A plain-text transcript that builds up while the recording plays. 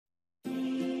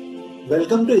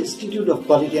Welcome to Institute of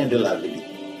Quality and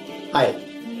Reliability. Hi,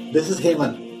 this is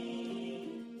Hemant.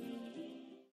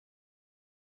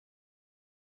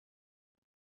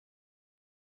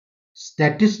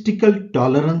 Statistical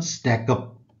Tolerance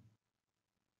Stackup.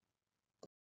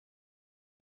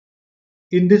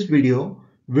 In this video,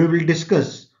 we will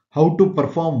discuss how to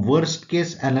perform worst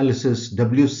case analysis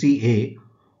WCA,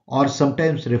 or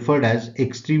sometimes referred as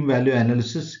extreme value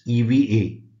analysis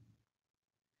EVA.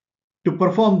 To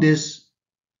perform this,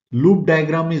 loop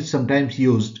diagram is sometimes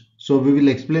used, so we will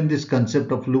explain this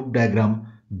concept of loop diagram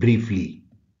briefly.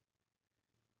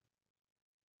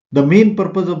 The main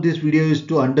purpose of this video is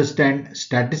to understand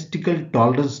statistical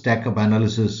tolerance stackup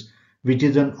analysis, which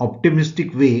is an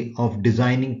optimistic way of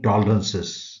designing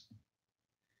tolerances.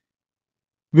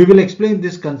 We will explain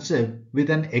this concept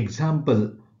with an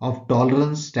example of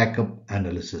tolerance stackup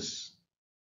analysis.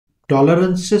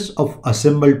 Tolerances of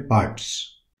assembled parts.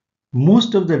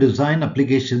 Most of the design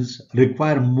applications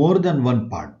require more than one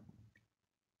part.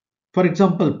 For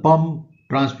example, pump,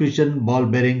 transmission, ball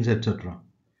bearings, etc.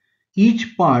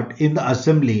 Each part in the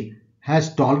assembly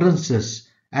has tolerances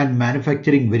and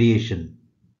manufacturing variation.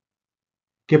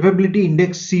 Capability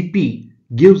index CP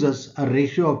gives us a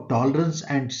ratio of tolerance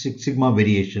and Six Sigma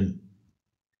variation.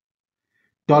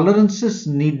 Tolerances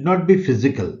need not be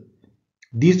physical.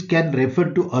 These can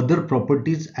refer to other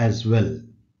properties as well.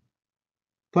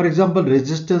 For example,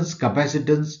 resistance,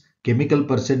 capacitance, chemical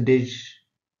percentage,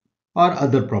 or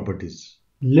other properties.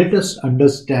 Let us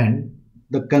understand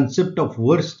the concept of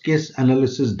worst case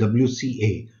analysis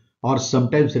WCA, or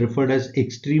sometimes referred as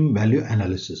extreme value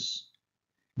analysis.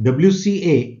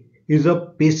 WCA is a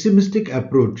pessimistic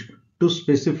approach to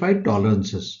specify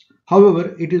tolerances.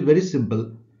 However, it is very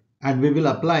simple and we will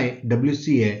apply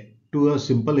WCA to a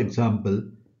simple example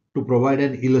to provide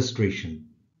an illustration.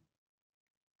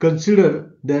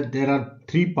 Consider that there are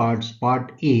three parts,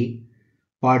 part A,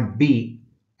 part B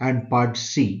and part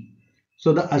C.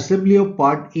 So the assembly of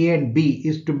part A and B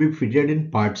is to be fitted in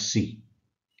part C.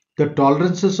 The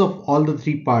tolerances of all the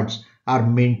three parts are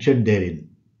mentioned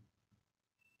therein.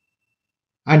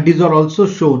 And these are also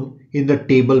shown in the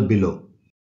table below.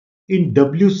 In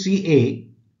WCA,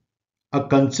 a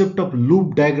concept of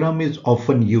loop diagram is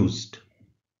often used.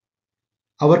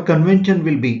 Our convention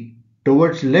will be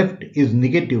towards left is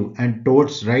negative and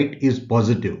towards right is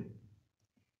positive.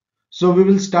 So we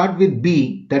will start with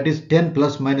B, that is 10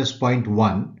 plus minus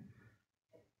 0.1,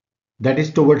 that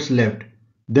is towards left.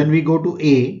 Then we go to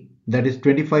A, that is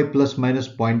 25 plus minus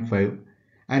 0.5,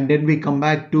 and then we come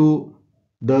back to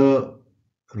the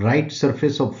right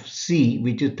surface of C,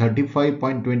 which is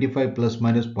 35.25 plus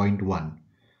minus 0.1.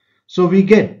 So we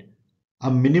get a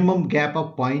minimum gap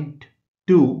of 0.2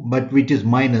 but which is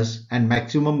minus, and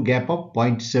maximum gap of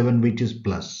 0.7 which is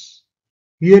plus.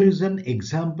 Here is an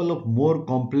example of more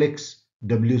complex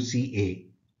WCA.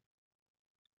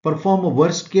 Perform a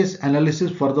worst case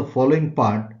analysis for the following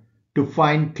part to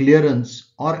find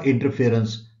clearance or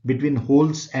interference between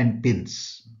holes and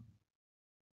pins.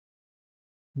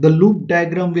 The loop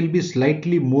diagram will be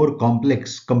slightly more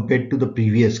complex compared to the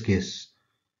previous case.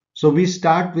 So we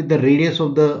start with the radius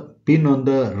of the pin on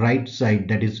the right side,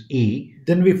 that is A.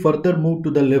 Then we further move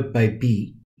to the left by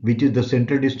B, which is the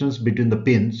center distance between the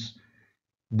pins.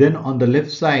 Then on the left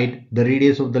side, the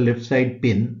radius of the left side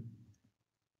pin.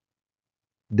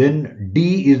 Then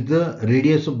D is the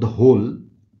radius of the hole.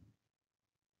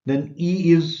 Then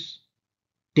E is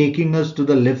taking us to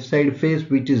the left side face,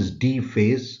 which is D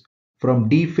face. From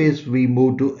D face we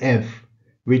move to F,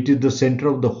 which is the center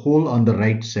of the hole on the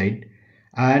right side.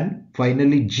 And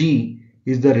finally G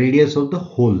is the radius of the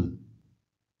hole.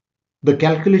 The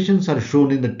calculations are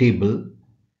shown in the table.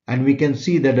 And we can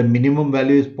see that the minimum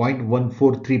value is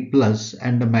 0.143 plus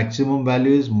and the maximum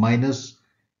value is minus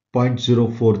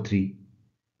 0.043.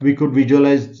 We could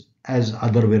visualize as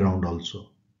other way around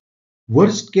also.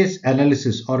 Worst case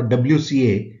analysis, or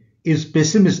WCA, is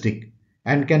pessimistic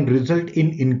and can result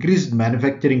in increased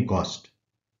manufacturing cost.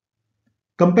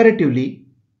 Comparatively,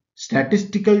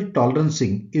 statistical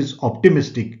tolerancing is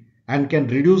optimistic and can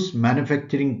reduce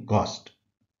manufacturing cost.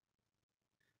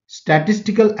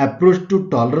 Statistical approach to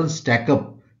tolerance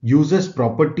stackup uses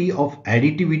property of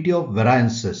additivity of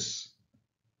variances.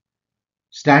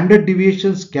 Standard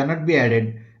deviations cannot be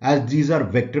added as these are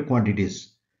vector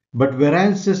quantities, but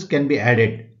variances can be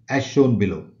added as shown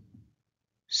below.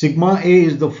 Sigma A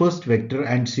is the first vector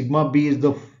and sigma B is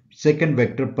the second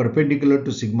vector perpendicular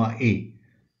to sigma A.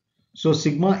 So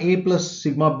sigma A plus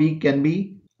sigma B can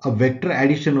be a vector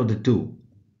addition of the two.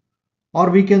 Or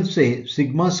we can say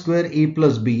sigma square A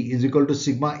plus B is equal to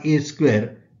sigma A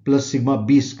square plus sigma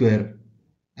B square,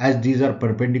 as these are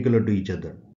perpendicular to each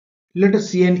other. Let us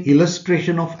see an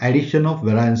illustration of addition of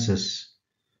variances.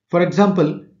 For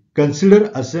example, consider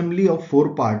assembly of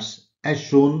four parts as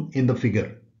shown in the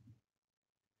figure.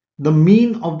 The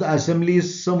mean of the assembly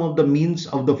is sum of the means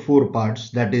of the four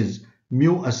parts, that is,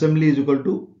 mu assembly is equal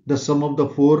to the sum of the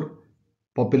four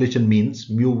population means,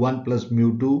 mu1 plus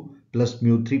mu2 plus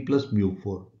mu3 plus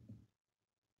mu4.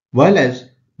 While as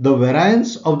the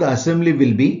variance of the assembly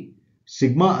will be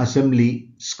sigma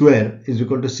assembly square is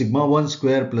equal to sigma 1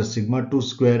 square plus sigma 2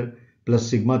 square plus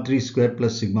sigma 3 square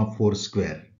plus sigma 4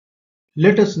 square.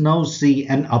 Let us now see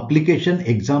an application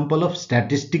example of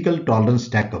statistical tolerance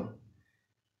stackup.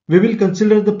 We will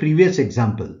consider the previous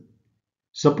example.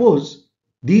 Suppose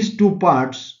these two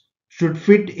parts should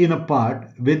fit in a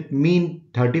part with mean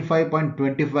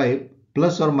 35.25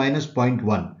 plus or minus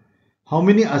 0.1. How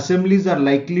many assemblies are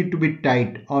likely to be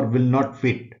tight or will not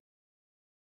fit?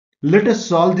 Let us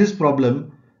solve this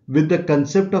problem with the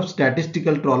concept of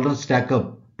statistical tolerance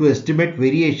stackup to estimate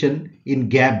variation in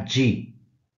gap G.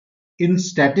 In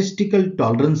statistical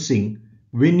tolerancing,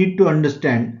 we need to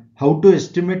understand how to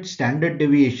estimate standard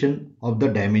deviation of the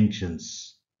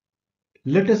dimensions.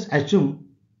 Let us assume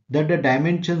that the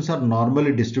dimensions are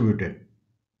normally distributed.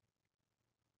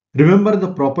 Remember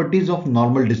the properties of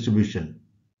normal distribution.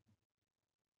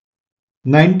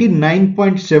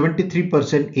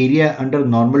 99.73% area under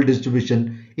normal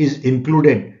distribution is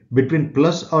included between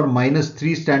plus or minus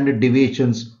 3 standard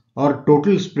deviations or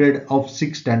total spread of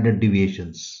 6 standard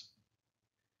deviations.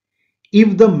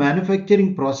 If the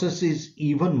manufacturing process is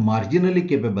even marginally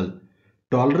capable,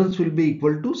 tolerance will be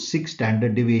equal to 6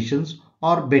 standard deviations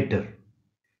or better.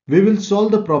 We will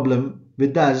solve the problem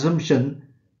with the assumption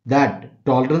that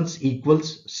tolerance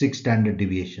equals 6 standard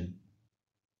deviation.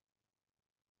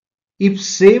 If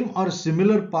same or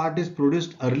similar part is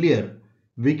produced earlier,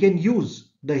 we can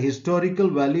use the historical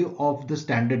value of the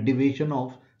standard deviation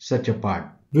of such a part.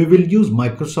 We will use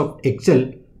Microsoft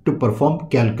Excel to perform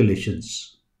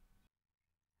calculations.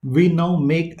 We now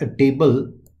make a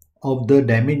table of the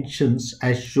dimensions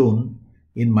as shown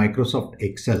in Microsoft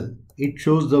Excel. It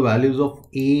shows the values of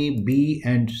A, B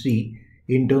and C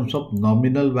in terms of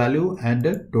nominal value and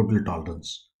the total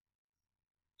tolerance.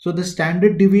 So the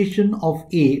standard deviation of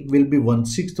A will be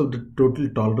 1/6 of the total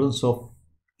tolerance of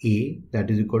A, that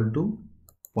is equal to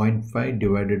 0.5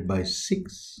 divided by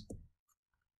 6,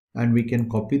 and we can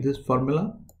copy this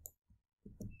formula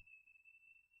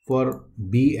for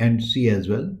B and C as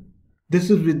well.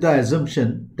 This is with the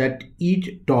assumption that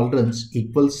each tolerance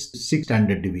equals 6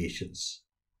 standard deviations.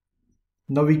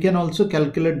 Now we can also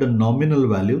calculate the nominal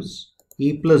values.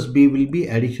 A plus B will be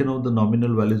addition of the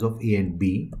nominal values of A and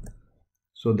B.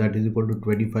 So that is equal to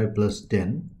 25 plus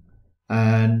 10.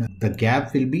 And the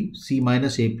gap will be C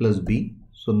minus A plus B.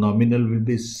 So nominal will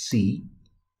be C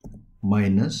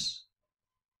minus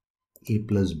A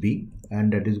plus B,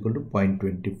 and that is equal to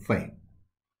 0.25.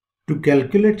 To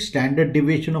calculate standard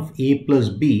deviation of A plus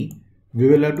B, we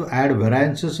will have to add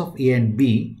variances of A and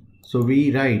B. So we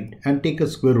write, and take a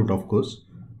square root of course.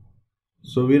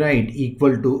 So we write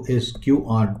equal to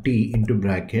SQRT into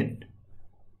bracket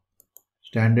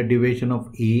standard deviation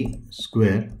of A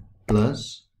square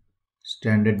plus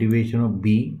standard deviation of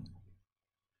B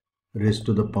raised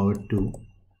to the power 2,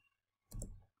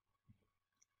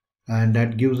 and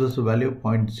that gives us a value of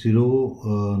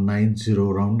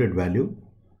 0.090 rounded value.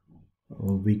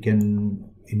 We can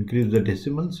increase the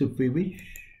decimals if we wish,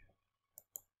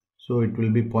 so it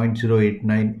will be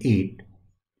 0.0898.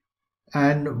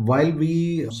 And while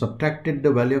we subtracted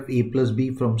the value of A plus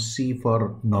B from C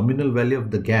for nominal value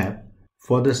of the gap,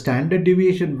 for the standard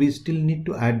deviation we still need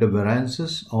to add the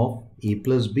variances of A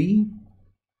plus B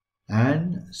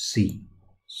and C.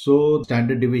 So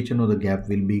standard deviation of the gap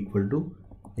will be equal to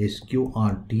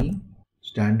SQRT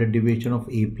standard deviation of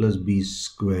A plus B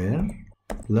square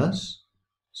plus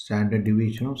standard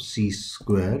deviation of C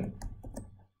square,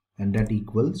 and that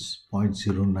equals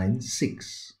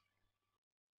 0.096.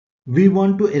 We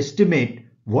want to estimate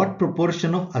what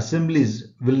proportion of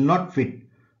assemblies will not fit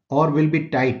or will be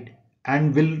tight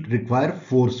and will require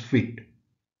force fit.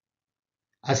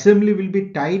 Assembly will be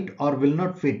tight or will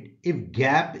not fit if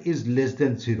gap is less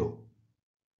than 0.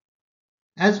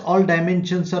 As all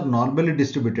dimensions are normally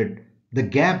distributed, the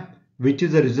gap, which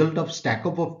is a result of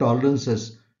stackup of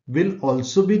tolerances, will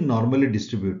also be normally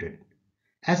distributed.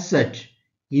 As such,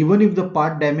 even if the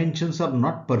part dimensions are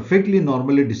not perfectly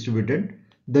normally distributed,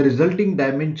 the resulting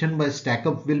dimension by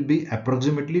stackup will be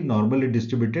approximately normally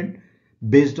distributed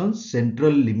based on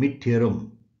central limit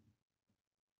theorem.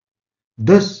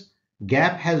 Thus,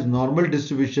 gap has normal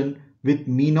distribution with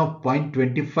mean of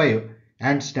 0.25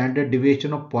 and standard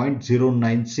deviation of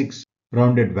 0.096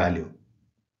 rounded value.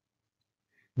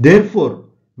 Therefore,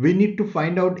 we need to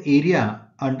find out area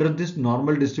under this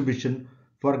normal distribution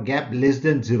for gap less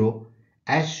than 0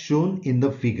 as shown in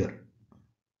the figure.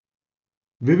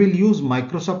 We will use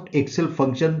Microsoft Excel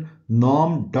function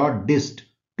norm.dist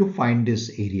to find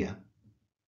this area.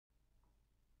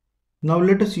 Now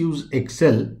let us use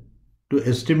Excel to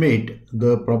estimate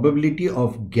the probability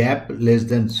of gap less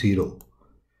than 0.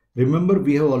 Remember,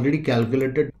 we have already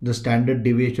calculated the standard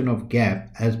deviation of gap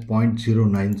as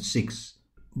 0.096.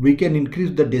 We can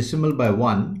increase the decimal by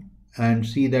 1 and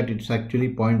see that it's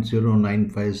actually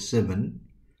 0.0957.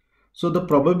 So the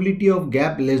probability of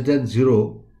gap less than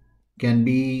 0 can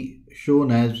be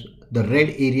shown as the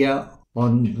red area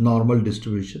on normal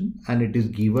distribution, and it is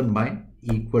given by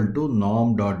equal to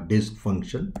norm.dist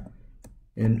function,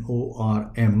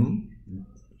 NORM.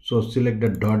 So select the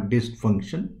 .dist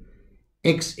function.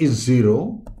 X is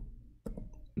 0,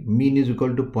 mean is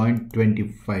equal to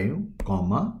 0.25,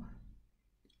 comma,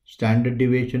 standard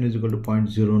deviation is equal to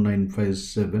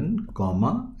 0.0957,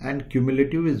 comma, and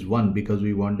cumulative is 1 because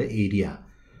we want the area.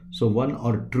 So 1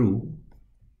 or true,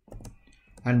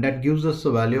 and that gives us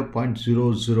a value of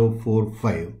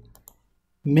 0.0045.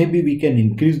 Maybe we can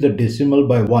increase the decimal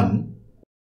by 1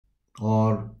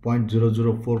 or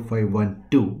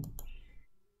 0.004512.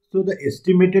 So the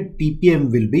estimated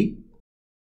ppm will be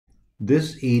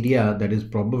this area, that is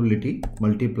probability,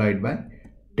 multiplied by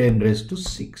 10 raised to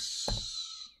 6.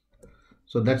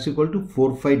 So that's equal to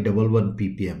 4511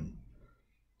 ppm.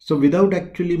 So without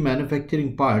actually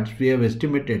manufacturing parts, we have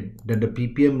estimated that the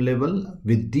ppm level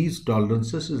with these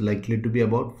tolerances is likely to be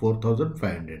about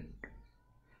 4500.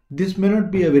 This may not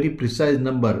be a very precise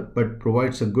number, but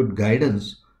provides a good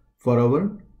guidance for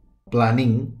our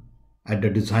planning at the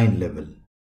design level.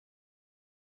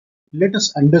 Let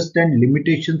us understand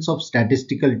limitations of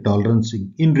statistical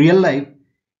tolerancing. In real life,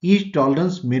 each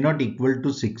tolerance may not equal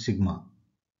to 6 sigma.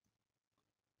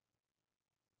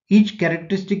 Each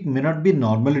characteristic may not be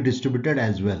normally distributed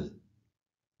as well.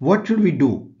 What should we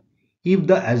do if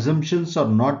the assumptions are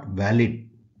not valid?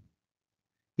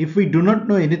 If we do not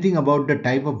know anything about the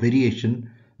type of variation,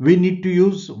 we need to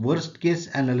use worst case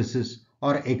analysis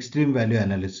or extreme value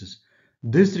analysis.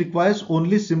 This requires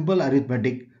only simple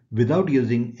arithmetic without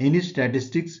using any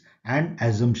statistics and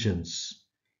assumptions.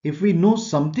 If we know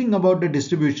something about the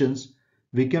distributions,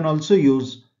 we can also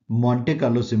use Monte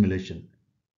Carlo simulation.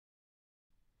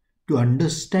 To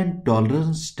understand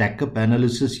tolerance stack-up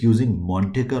analysis using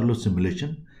Monte Carlo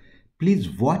simulation, please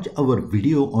watch our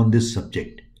video on this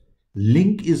subject.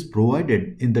 Link is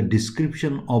provided in the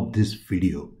description of this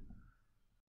video.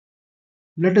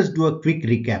 Let us do a quick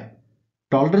recap.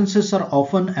 Tolerances are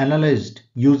often analyzed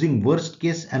using worst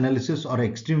case analysis or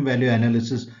extreme value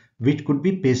analysis, which could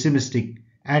be pessimistic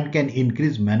and can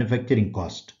increase manufacturing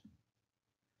cost.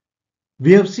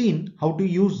 We have seen how to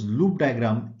use loop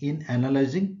diagram in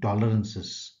analyzing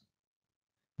tolerances.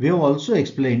 We have also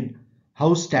explained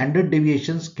how standard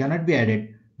deviations cannot be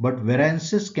added, but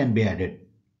variances can be added.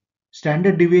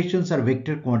 Standard deviations are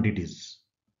vector quantities.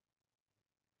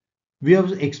 We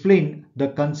have explained the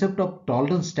concept of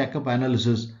tolerance stack-up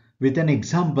analysis with an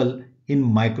example in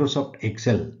Microsoft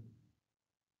Excel.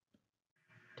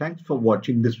 Thanks for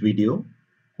watching this video.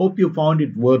 Hope you found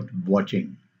it worth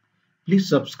watching. Please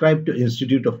subscribe to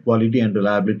Institute of Quality and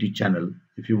Reliability channel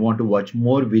if you want to watch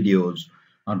more videos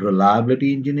on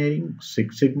reliability engineering,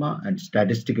 Six Sigma, and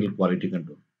statistical quality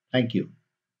control. Thank you.